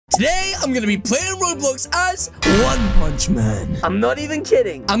Today, I'm gonna be playing Roblox as One Punch Man. I'm not even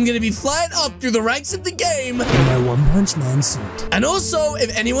kidding. I'm gonna be flying up through the ranks of the game in my One Punch Man suit. And also,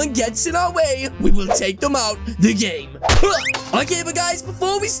 if anyone gets in our way, we will take them out the game. Okay, but guys,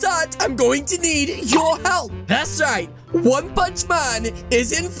 before we start, I'm going to need your help. That's right. One Punch Man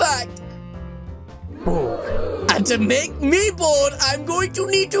is, in fact, bored. And to make me bored, I'm going to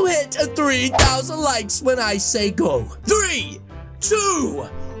need to hit 3,000 likes when I say go. 3, 2,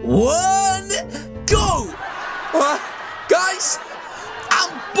 1, go! Guys,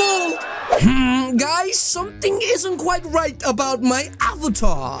 I'm bored. Guys, something isn't quite right about my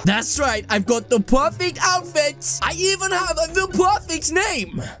avatar. That's right, I've got the perfect outfits. I even have the perfect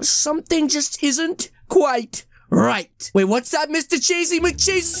name. Something just isn't quite right. Wait, what's that, Mr. Cheesy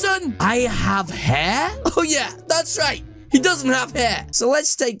McCheeseson? I have hair? Oh yeah, that's right. He doesn't have hair. So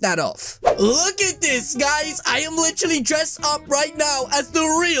let's take that off. Look at this, guys. I am literally dressed up right now as the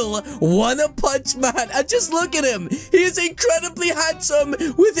real One Punch Man. And just look at him. He is incredibly handsome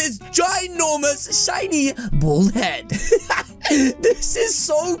with his ginormous, shiny, bald head. This is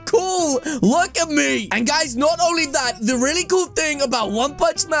so cool. Look at me. And guys, not only that, the really cool thing about One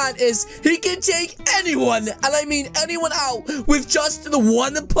Punch Man is he can take anyone, and I mean anyone, out with just the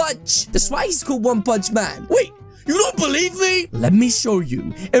one punch. That's why he's called One Punch Man. Wait. You don't believe me? Let me show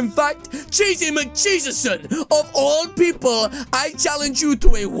you. In fact, Cheesy McCheeseson, of all people, I challenge you to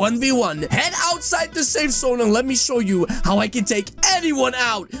a 1v1. Head outside the safe zone and let me show you how I can take anyone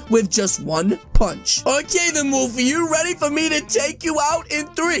out with just one punch. Okay then, Wolfie, you ready for me to take you out in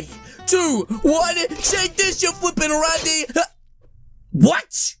 3, 2, 1? Take this, you flippin' Randy.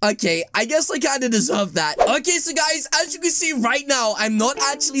 What? Okay, I guess I kind of deserve that. Okay, so guys, as you can see right now, I'm not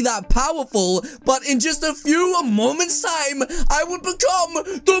actually that powerful, but in just a few moments' time, I would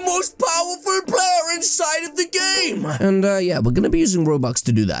become the most powerful player inside of the game. And yeah, we're gonna be using Robux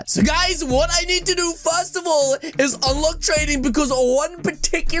to do that. So guys, what I need to do first of all is unlock trading, because one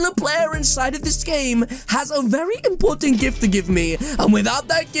particular player inside of this game has a very important gift to give me, and without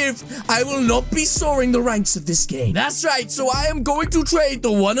that gift, I will not be soaring the ranks of this game. That's right, so I am going to trade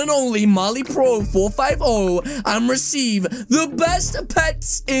the one and only Molly Pro 450 and receive the best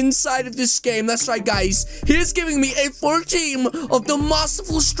pets inside of this game. That's right, guys. He's giving me a full team of the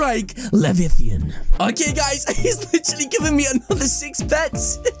Masterful Strike Leviathan. Okay, guys, he's literally giving me another 6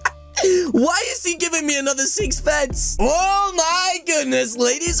 pets. Why is he giving me another 6 pets? Oh my goodness,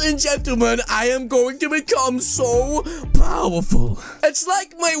 ladies and gentlemen, I am going to become so powerful. It's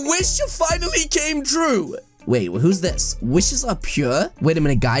like my wish finally came true. Wait, who's this? Wishes are pure? Wait a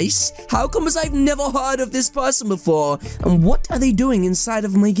minute, guys. How come I've never heard of this person before? And what are they doing inside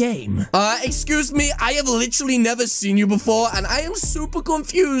of my game? Excuse me, I have literally never seen you before, and I am super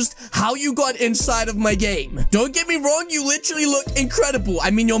confused how you got inside of my game. Don't get me wrong, you literally look incredible.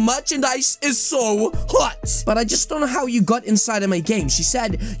 I mean, your merchandise is so hot. But I just don't know how you got inside of my game. She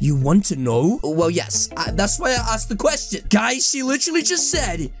said, you want to know? Well, yes, that's why I asked the question. Guys, she literally just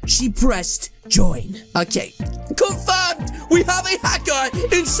said she pressed join. Okay, confirmed. We have a hacker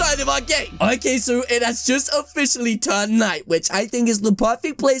inside of our game. Okay, so it has just officially turned night, which I think is the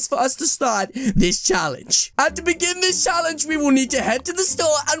perfect place for us to start this challenge. And to begin this challenge, we will need to head to the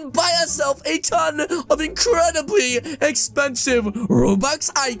store and buy ourselves a ton of incredibly expensive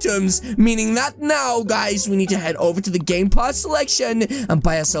Robux items, meaning that now, guys, we need to head over to the Game Pass selection and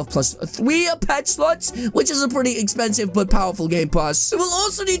buy ourselves plus 3 pet slots, which is a pretty expensive but powerful Game Pass. We'll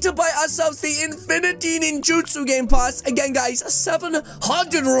also need to buy ourselves the Infinity Ninjutsu Game Pass. Again, guys,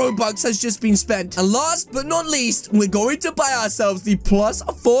 700 Robux has just been spent. And last but not least, we're going to buy ourselves the plus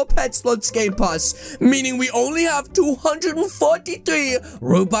 4 pet slots Game Pass, meaning we only have 243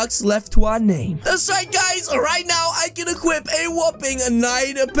 Robux left to our name. That's right, guys. Right now, I can equip a whopping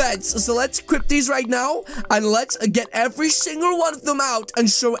 9 pets. So let's equip these right now, and let's get every single one of them out and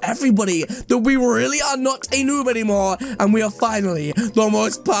show everybody that we really are not a noob anymore, and we are finally the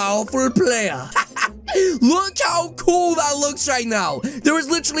most powerful player. Look how cool that looks right now. There is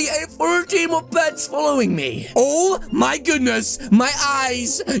literally a full team of pets following me. Oh my goodness, my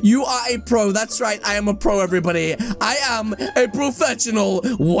eyes. You are a pro. That's right, I am a pro, everybody. I am a professional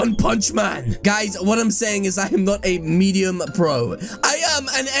One Punch Man. Guys, what I'm saying is I am not a medium pro. I am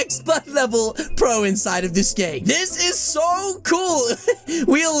an expert level pro inside of this game. This is so cool.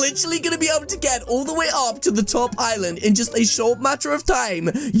 We are literally going to be able to get all the way up to the top island in just a short matter of time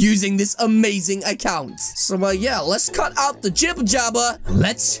using this amazing account. So yeah, let's cut out the jibber jabber.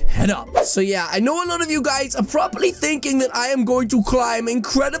 Let's head up. So yeah, I know a lot of you guys are probably thinking that I am going to climb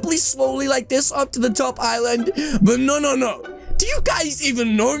incredibly slowly like this up to the top island, but no. Do you guys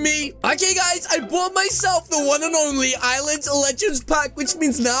even know me? Okay, guys, I bought myself the one and only Island Legends pack, which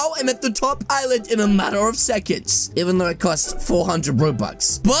means now I'm at the top island in a matter of seconds, even though it costs 400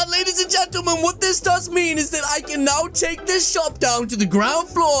 Robux. But, ladies and gentlemen, what this does mean is that I can now take this shop down to the ground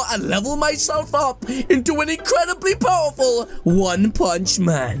floor and level myself up into an incredibly powerful one-punch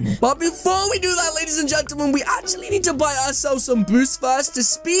man. But before we do that, ladies and gentlemen, we actually need to buy ourselves some boosts first to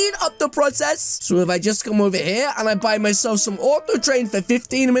speed up the process. So if I just come over here and I buy myself some auto train for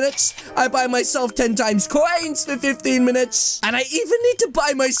 15 minutes, I buy myself 10 times coins for 15 minutes, and I even need to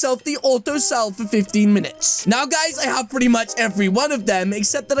buy myself the auto sell for 15 minutes. Now, guys, I have pretty much every one of them,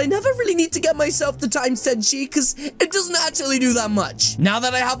 except that I never really need to get myself the times 10 cheat because it doesn't actually do that much. Now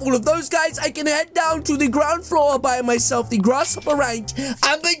that I have all of those, guys, I can head down to the ground floor, buy myself the grasshopper rank,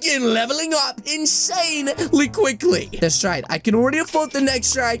 and begin leveling up insanely quickly. That's right. I can already afford the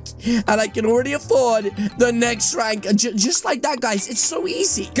next rank, and I can already afford the next rank. Just like that, guys. It's so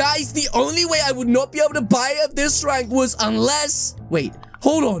easy. Guys, the only way I would not be able to buy up this rank was unless... Wait.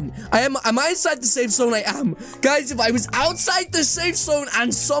 Hold on. Am I inside the safe zone? I am. Guys, if I was outside the safe zone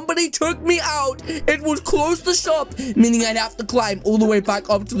and somebody took me out, it would close the shop, meaning I'd have to climb all the way back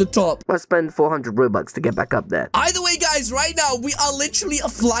up to the top. I'll spend 400 Robux to get back up there. Either way, guys, right now, we are literally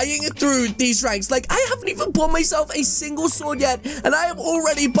flying through these ranks. Like, I haven't even bought myself a single sword yet, and I am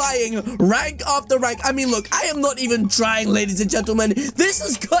already buying rank after rank. I mean, look, I am not even trying, ladies and gentlemen. This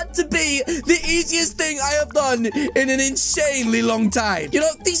has got to be the easiest thing I have done in an insanely long time. You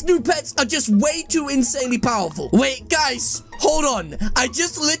know, these new pets are just way too insanely powerful. Wait, guys, hold on. I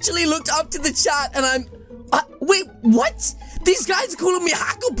just literally looked up to the chat and I'm... wait, what? These guys are calling me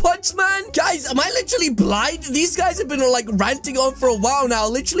Hacker Punch Man? Guys, am I literally blind? These guys have been, like, ranting on for a while now,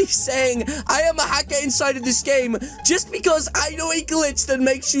 literally saying I am a hacker inside of this game just because I know a glitch that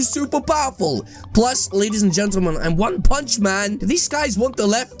makes you super powerful. Plus, ladies and gentlemen, I'm One Punch Man. Do these guys want the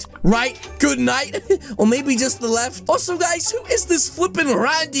left, right, good night? Or maybe just the left? Also, guys, who is this flippin'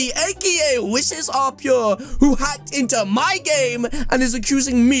 Randy, aka Wishes Are Pure, who hacked into my game and is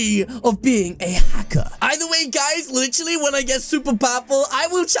accusing me of being a hacker? Either way, guys, literally, when I get super powerful, I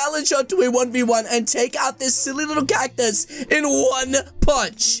will challenge her to a 1v1 and take out this silly little cactus in one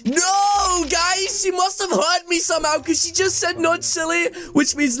punch. No, guys, she must have heard me somehow because she just said not silly,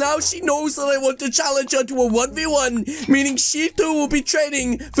 which means now she knows that I want to challenge her to a 1v1, meaning she too will be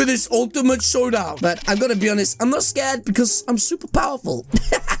training for this ultimate showdown. But I'm gonna be honest, I'm not scared because I'm super powerful.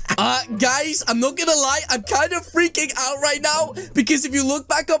 Guys, I'm not gonna lie, I'm kind of freaking out right now because if you look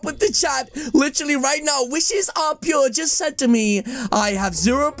back up at the chat, literally right now, Wishes Are Pure just said to me, I have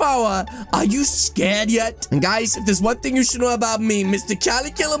 0 power. Are you scared yet? And guys, if there's one thing you should know about me, Mr. Cali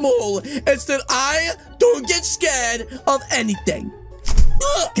Kill 'em all, it's that I don't get scared of anything.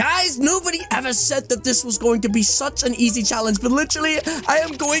 Guys, nobody ever said that this was going to be such an easy challenge, but literally, I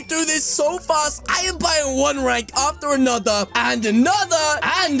am going through this so fast. I am buying one rank after another, and another,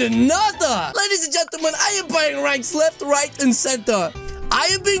 and another. Ladies and gentlemen, I am buying ranks left, right, and center. I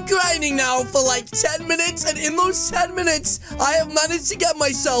have been grinding now for like 10 minutes, and in those 10 minutes, I have managed to get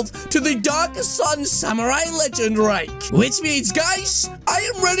myself to the Dark Sun Samurai Legend rank. Which means, guys, I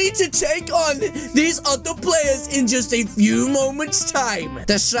am ready to take on these other players in just a few moments' time.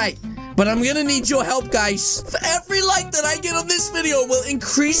 That's right. But I'm gonna need your help, guys. For every like that I get on this video will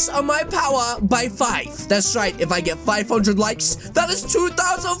increase my power by 5. That's right. If I get 500 likes, that is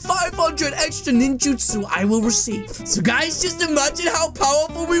 2,500 extra ninjutsu I will receive. So, guys, just imagine how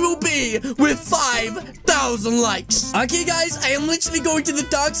powerful we will be with 5,000 likes. Okay, guys, I am literally going to the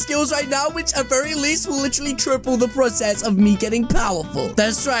dark skills right now, which at very least will literally triple the process of me getting powerful.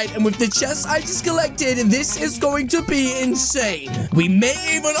 That's right. And with the chests I just collected, this is going to be insane. We may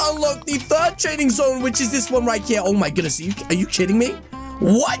even unlock the 3rd training zone, which is this one right here. Oh my goodness, are you kidding me?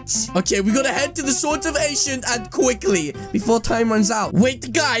 What? Okay, we gotta head to the Swords of Ancient and quickly before time runs out.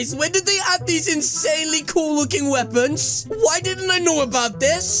 Wait, guys, when did they add these insanely cool looking weapons? Why didn't I know about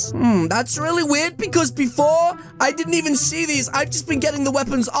this? That's really weird because before I didn't even see these. I've just been getting the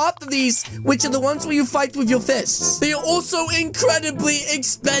weapons after these, which are the ones where you fight with your fists. They are also incredibly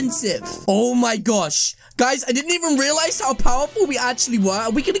expensive. Oh my gosh. Guys, I didn't even realize how powerful we actually were.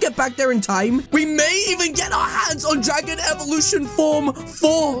 Are we gonna get back there in time? We may even get our hands on Dragon Evolution Form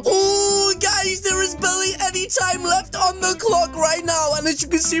 4. Oh, guys, there is barely any time left on the clock right now. And as you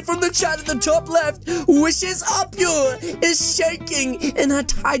can see from the chat at the top left, Wishes Are Pure is shaking in her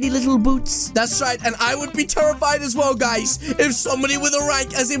tiny little boots. That's right, and I would be terrified as well, guys, if somebody with a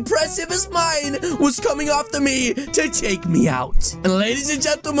rank as impressive as mine was coming after me to take me out. And ladies and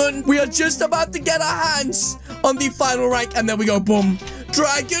gentlemen, we are just about to get our hands on the final rank, and there we go, boom.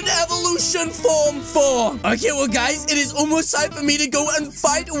 Dragon Evolution Form 4. Okay, well, guys, it is almost time for me to go and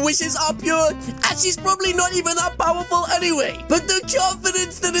fight Wishes up here. And she's probably not even that powerful anyway. But the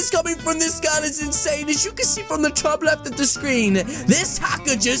confidence that is coming from this gun is insane. As you can see from the top left of the screen, this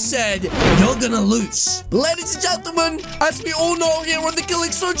hacker just said, you're gonna lose. Ladies and gentlemen, as we all know here on the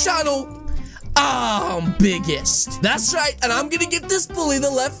Calixo channel, I'm biggest. That's right, and I'm gonna give this bully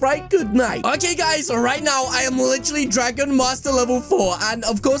the left-right good night. Okay, guys, right now, I am literally Dragon Master level 4, and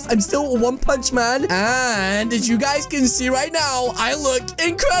of course, I'm still a one-punch man, and as you guys can see right now, I look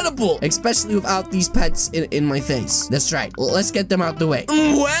incredible, especially without these pets in my face. That's right, let's get them out the way.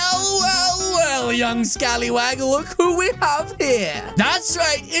 Well, young scallywag, look who we have here. That's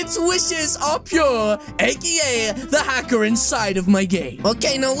right, it's Wishes up here, aka the hacker inside of my game.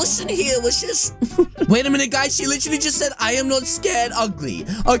 Okay, now listen here, Wishes. Wait a minute, guys. She literally just said, I am not scared ugly.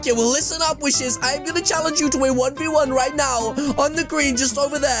 Okay, well, listen up, Wishes. I'm gonna challenge you to a 1v1 right now on the green just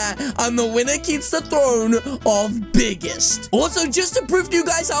over there. And the winner keeps the throne of biggest. Also, just to prove to you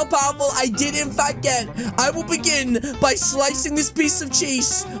guys how powerful I did in fact get, I will begin by slicing this piece of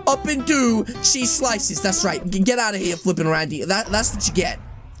cheese up into cheese slices. That's right. Get out of here flipping around here. That's what you get.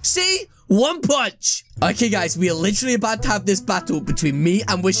 See? One punch. Okay, guys, we are literally about to have this battle between me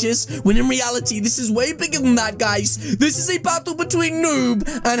and Wishes, when in reality, this is way bigger than that, guys. This is a battle between Noob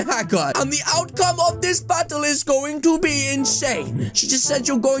and Hacker, and the outcome of this battle is going to be insane. She just said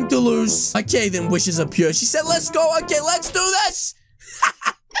you're going to lose. Okay, then, Wishes are pure. She said, let's go. Okay, let's do this.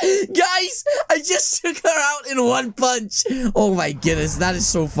 Guys, I just took her out in one punch. Oh my goodness, that is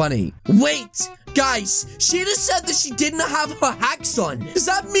so funny. Wait, guys, she just said that she didn't have her hacks on. Does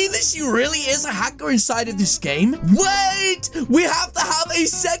that mean that she really is a hacker inside of this game? Wait, we have to have a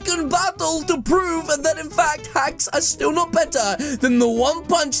second battle to prove that in fact hacks are still not better than the one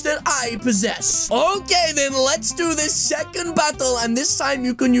punch that I possess. Okay, then let's do this second battle, and this time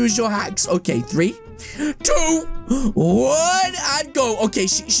you can use your hacks. Okay, 3, 2, 1, and go. Okay,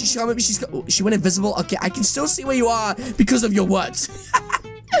 she went invisible. Okay, I can still see where you are because of your words.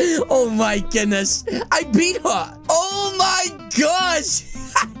 Oh my goodness, I beat her. Oh my gosh.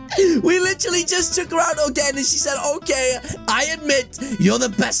 We literally just took her out again, and she said, okay, I admit you're the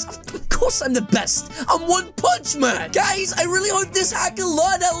best. Of course I'm the best. I'm One Punch Man. Guys, I really hope this hacker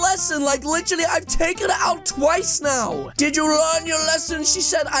learned a lesson. Like, literally, I've taken her out twice now. Did you learn your lesson? She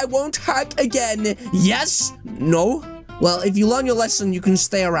said, I won't hack again. Yes? No? Well, if you learn your lesson, you can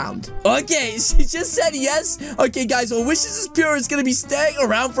stay around. Okay, she just said yes. Okay, guys, well, Wishes is pure is gonna be staying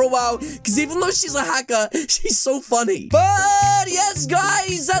around for a while, because even though she's a hacker, she's so funny. But yes,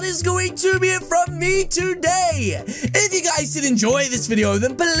 guys, that is going to be it from me today. If you guys did enjoy this video,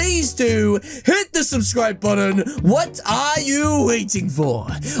 then please do hit the subscribe button. What are you waiting for?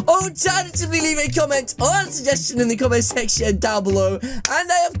 Alternatively, leave a comment or a suggestion in the comment section down below, and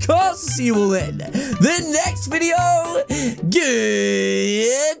I, of course, will see you all in the next video.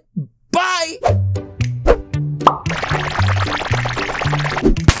 Goodbye.